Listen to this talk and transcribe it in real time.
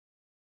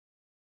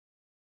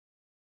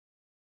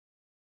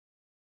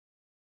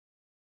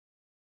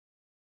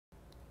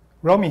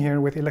Romy here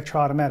with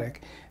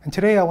Elektro-Automatik, and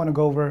today I want to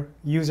go over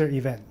user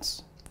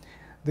events.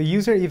 The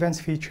user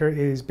events feature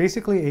is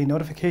basically a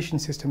notification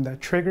system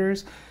that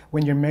triggers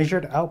when your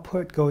measured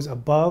output goes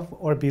above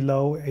or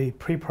below a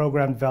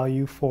pre-programmed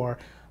value for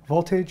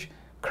voltage,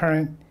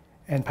 current,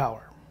 and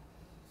power.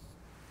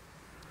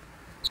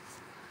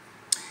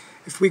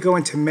 If we go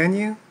into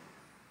Menu,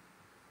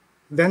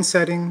 then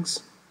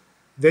Settings,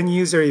 then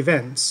User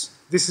Events,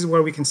 this is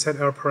where we can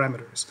set our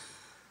parameters.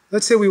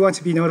 Let's say we want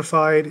to be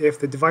notified if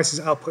the device's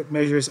output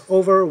measures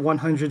over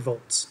 100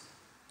 volts.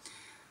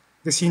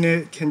 This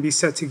unit can be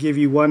set to give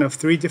you one of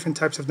three different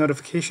types of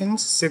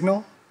notifications: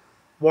 signal,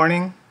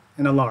 warning,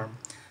 and alarm.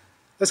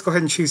 Let's go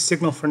ahead and choose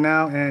signal for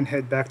now and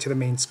head back to the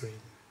main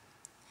screen.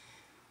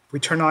 If we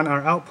turn on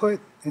our output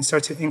and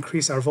start to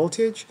increase our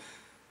voltage,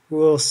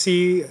 we'll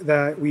see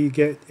that we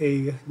get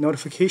a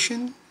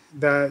notification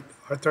that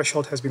our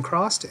threshold has been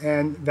crossed,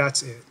 and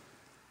that's it.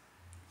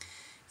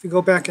 If we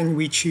go back and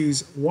we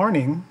choose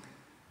warning,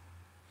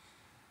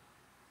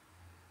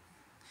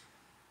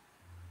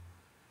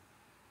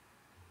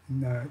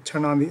 and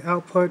turn on the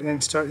output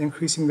and start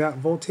increasing that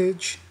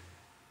voltage,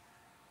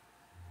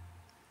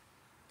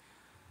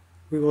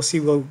 we will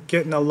see we'll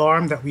get an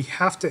alarm that we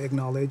have to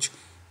acknowledge,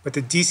 but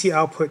the DC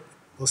output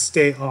will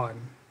stay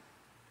on.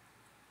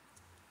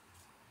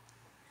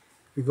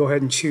 We go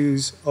ahead and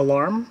choose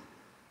alarm.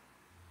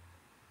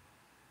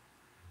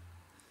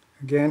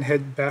 Again,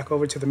 head back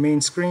over to the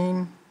main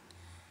screen.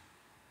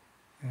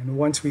 And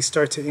once we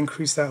start to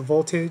increase that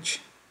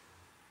voltage,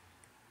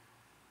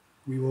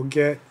 we will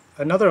get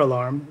another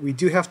alarm. We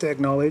do have to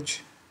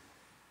acknowledge,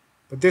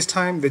 but this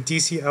time the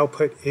DC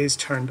output is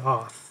turned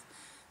off.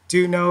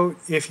 Do note,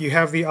 if you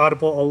have the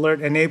audible alert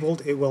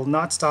enabled, it will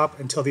not stop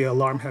until the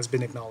alarm has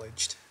been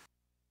acknowledged.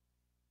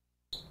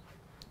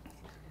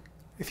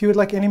 If you would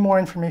like any more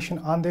information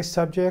on this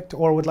subject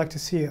or would like to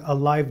see a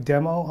live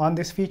demo on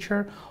this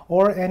feature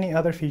or any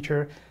other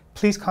feature,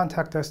 please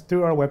contact us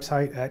through our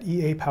website at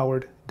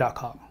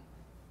eapowered.com.